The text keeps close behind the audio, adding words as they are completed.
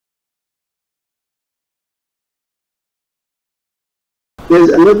There's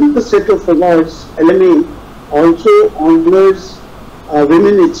another set of awards. LMA also honors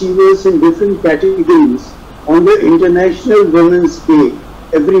women achievers in different categories on the International Women's Day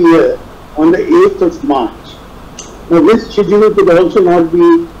every year on the 8th of March. Now this schedule could also not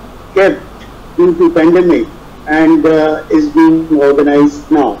be kept due to pandemic and is being organized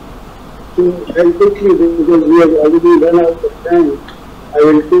now. So very quickly, because we have already run out of time, I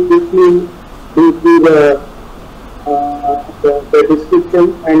will quickly go through the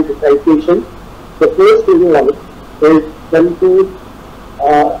description and the citation. The first award is conferred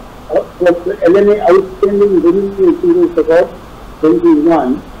for the LMA Outstanding Women Achievers Award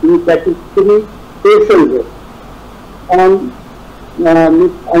 21 in category Social Work on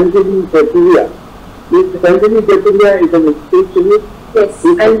Ms. Anjali Jaturia. Ms. Anjali Jaturia is an specialist. Yes,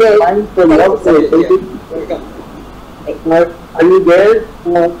 I'm there. Are you there?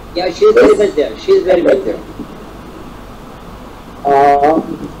 Yeah, she is very much there. She is very much there.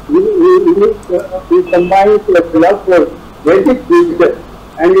 We combine the love for Vedic wisdom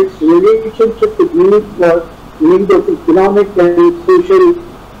and its relationship with need of economic and social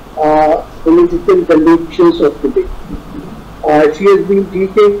political conditions of today. She has been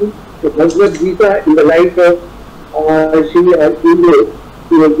teaching the Bhagavad Gita in the light of India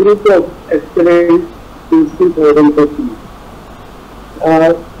to a group of aspirants since 2013.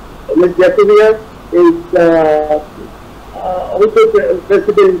 Ms. Jaturia is also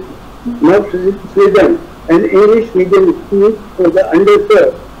President of Sweden, an English medium school for the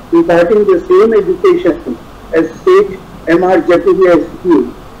underserved, imparting the same education as State M.R. Jaturia School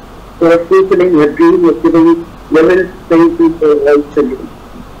for fulfilling her dream of giving level playing field for all children.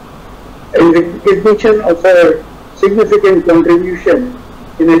 In recognition of her significant contribution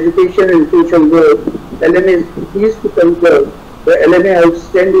in education and social work, LMA is pleased to confer the LMA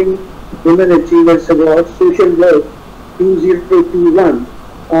Outstanding Women Achievers Award Social Work 2021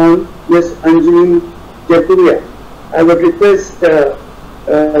 on Ms. Anjali Jaturia. I would request the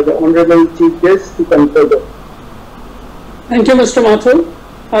Honorable Chief Guest to confer the. Thank you, Mr. Mathur.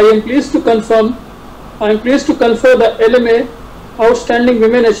 I am pleased to confer the LMA Outstanding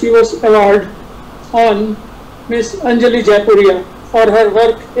Women Achievers Award on Ms. Anjali Jaturia for her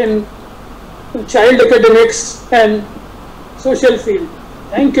work in child academics and social field.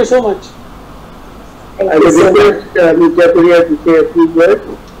 Thank you so much. I would request Ms. Jaturia to say a few words.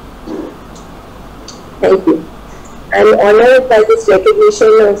 Thank you. I am honored by this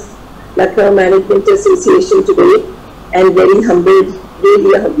recognition of Lucknow Management Association today and very humbled,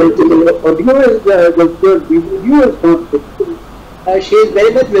 really humbled to be she is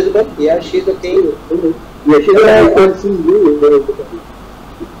very much visible. Yeah, she is okay. Yeah, she is I can see you.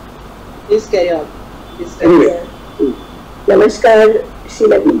 Please carry on. Please carry on. Namaskar,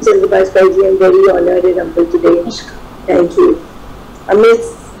 Srila Chandra ji. I am very honored and humbled today. Thank you.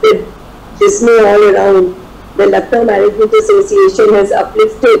 Amidst the dismay all around, the Lucknow Management Association has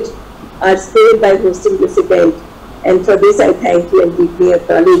uplifted our spirit by hosting this event, and for this I thank you and deeply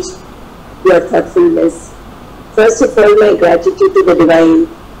acknowledge your thoughtfulness. First of all, my gratitude to the Divine,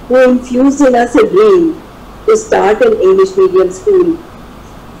 who infused in us a dream to start an English medium school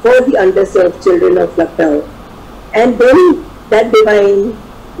for the underserved children of Lucknow. And then that Divine,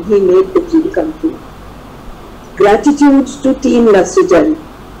 he made the dream come true. Gratitude to Team Nafsujan,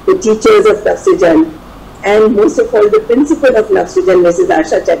 the teachers of Nafsujan, and most of all the principal of Nafsujan, Mrs.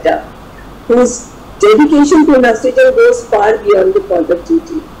 Asha Chatta, whose dedication to Nafsujan goes far beyond the call of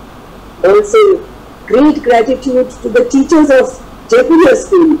duty. Also, great gratitude to the teachers of Jaipur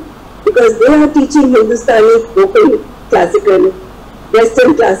School, because they are teaching Hindustani vocal classical,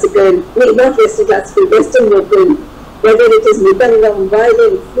 Western classical, not Western classical, Western vocal, whether it is Mridangam,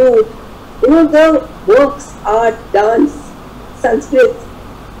 violin, flute, the works, art, dance, Sanskrit,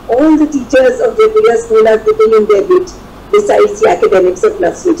 all the teachers of Jaipur School are putting in their bit besides the academics of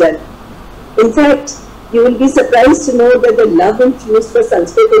Nafsujan. In fact, you will be surprised to know that the love infused for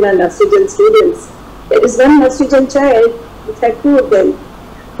Sanskrit in our Nafsujan students. There is one Nafsujan child, in fact 2 of them,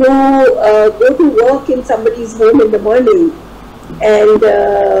 who go to work in somebody's home in the morning, and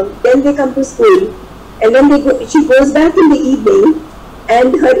then they come to school, and then she goes back in the evening,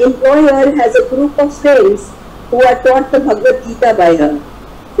 and her employer has a group of friends who are taught the Bhagavad Gita by her.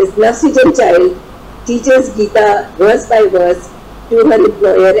 This Nafsujan child teaches Gita verse by verse to her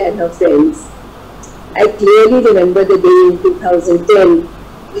employer and her friends. I clearly remember the day in 2010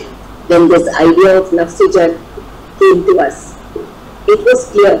 when this idea of Nafsujan came to us. It was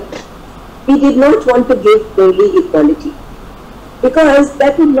clear we did not want to give only equality, because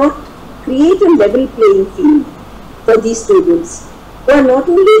that would not create a level playing field for these students who are not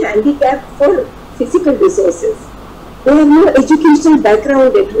only handicapped for physical resources, They have no educational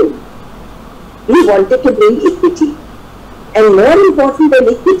background at home. We wanted to bring equity. And more important than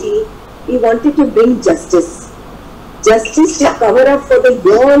equity, we wanted to bring justice. Justice to cover up for the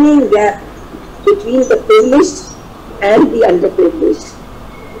yawning gap between the privileged and the underprivileged.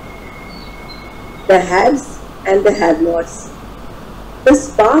 The haves and the have-nots. The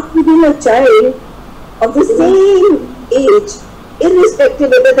spark within a child of the same age, irrespective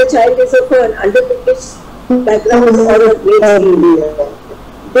whether the child is of an underprivileged background or a great skill,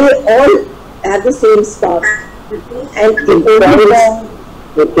 they all have the same spark. And the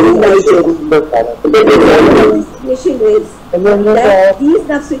mission is that these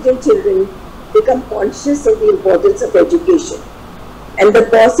Nafsijan children become conscious of the importance of education. And the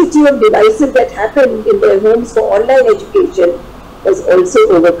paucity of devices that happened in their homes for online education was also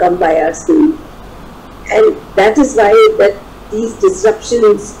overcome by our school. And that is why that these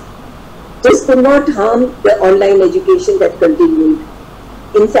disruptions just could not harm the online education that continued.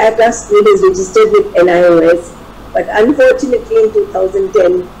 In fact, our school is registered with NIOS, but unfortunately in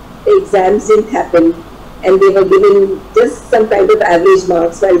 2010, the exams didn't happen and they were given just some kind of average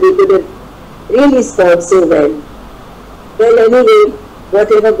marks while we could have really scored so well. Well, anyway,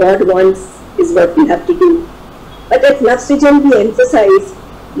 whatever God wants is what we have to do. But at Nafsijan, we emphasize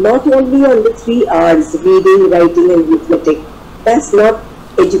not only on the 3 R's, reading, writing and arithmetic. That's not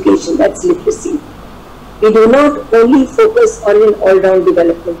education, that's literacy. We do not only focus on an all-round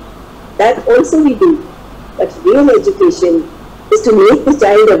development. That also we do. But real education is to make the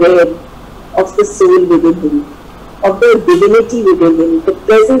child aware of the soul within him, of the divinity within him, the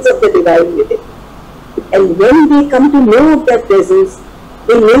presence of the divine within. And when they come to know of that presence,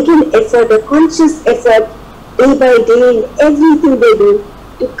 they make an effort, a conscious effort, day by day in everything they do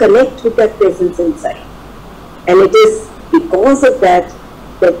to connect with that presence inside. And it is because of that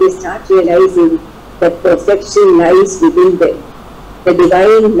that they start realizing that perfection lies within them, the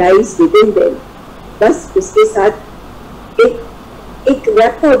divine lies within them. बस उसके साथ एक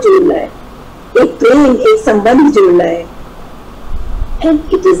rapport जोड़ना है, एक प्रेम, एक संबंध जोड़ना है.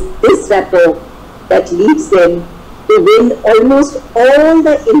 And it is this rapport that leads them to win almost all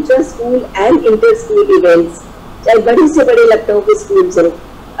the inter-school and inter-school events. चाहे बड़े से बड़े लखनऊ के स्कूल से,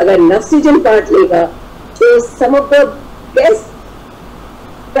 अगर नफसिजन पार्ट लेगा, तो some of the best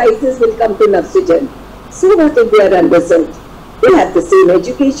prizes will come to Nafsijan. So what if they are underserved? They have the same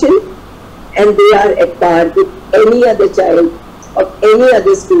education and they are at par with any other child of any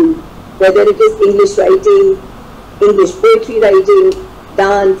other school, whether it is English writing, English poetry writing,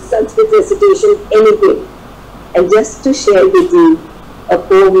 dance, Sanskrit recitation, anything. And just to share with you a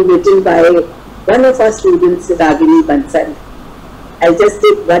poem written by one of our students, Ragini Bansal. I'll just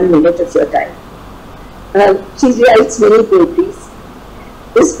take 1 minute of your time. She writes many poetries.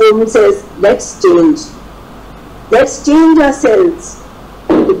 This poem says, let's change. Let's change ourselves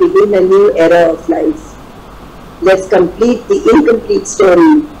to begin a new era of life. Let's complete the incomplete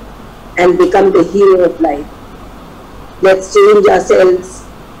story and become the hero of life. Let's change ourselves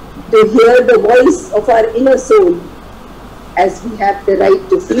to hear the voice of our inner soul, as we have the right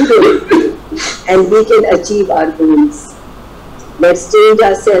to freedom and we can achieve our goals. Let's change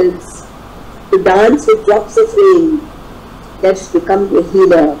ourselves to dance with drops of rain. Let's become the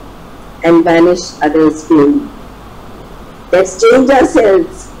healer and vanish others' pain. Let's change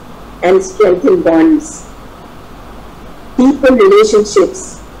ourselves and strengthen bonds, deepen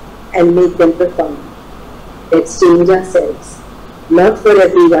relationships and make them profound. Let's change ourselves, not for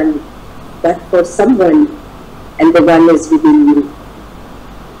everyone, but for someone, and the one is within you.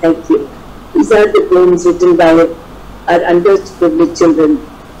 Thank you. These are the poems written by our underprivileged children,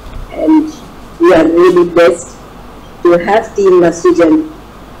 and we are really blessed to have Team Nafsijan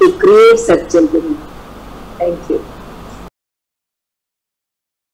to create such children.